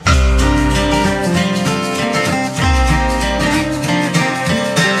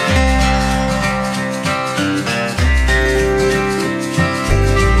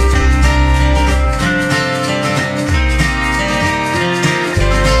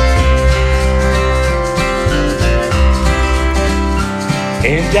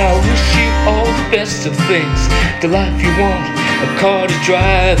And I wish you all the best of things, the life you want, a car to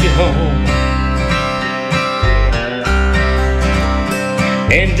drive you home.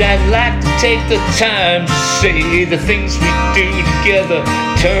 And I'd like to take the time to say the things we do together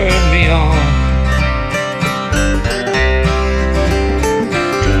turn me on.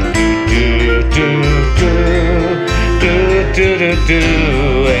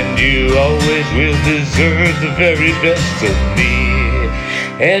 And you always will deserve the very best of me.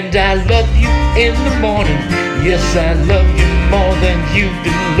 And I love you in the morning, yes, I love you more than you've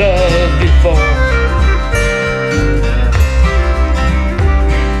been loved before.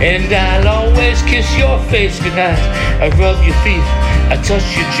 And I'll always kiss your face goodnight, I rub your feet, I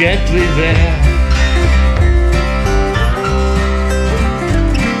touch you gently there.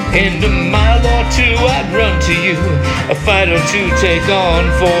 And a mile or two I'd run to you, a fight or two take on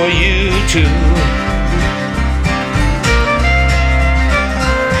for you too.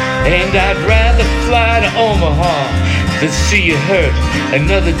 And I'd rather fly to Omaha than see you hurt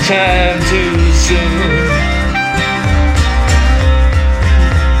another time too soon.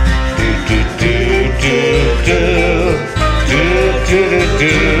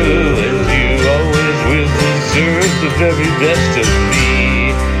 And you always will deserve the very best of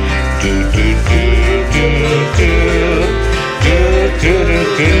me. And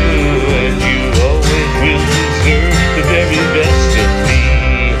you always will deserve the very best of me.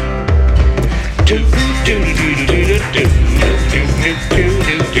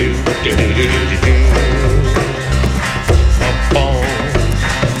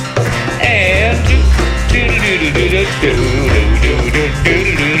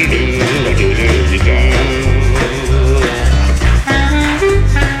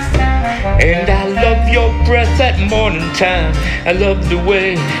 And I love your breath at morning time, I love the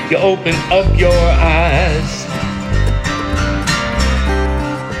way you open up your eyes.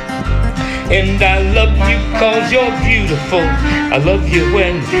 And I love you 'cause you're beautiful, I love you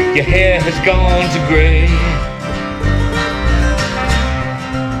when your hair has gone to gray.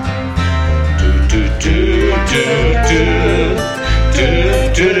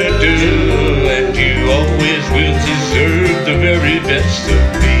 And you always will deserve the very best of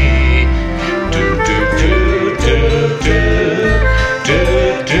me.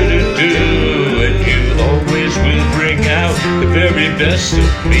 And you always will bring out the very best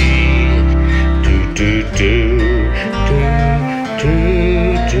of me.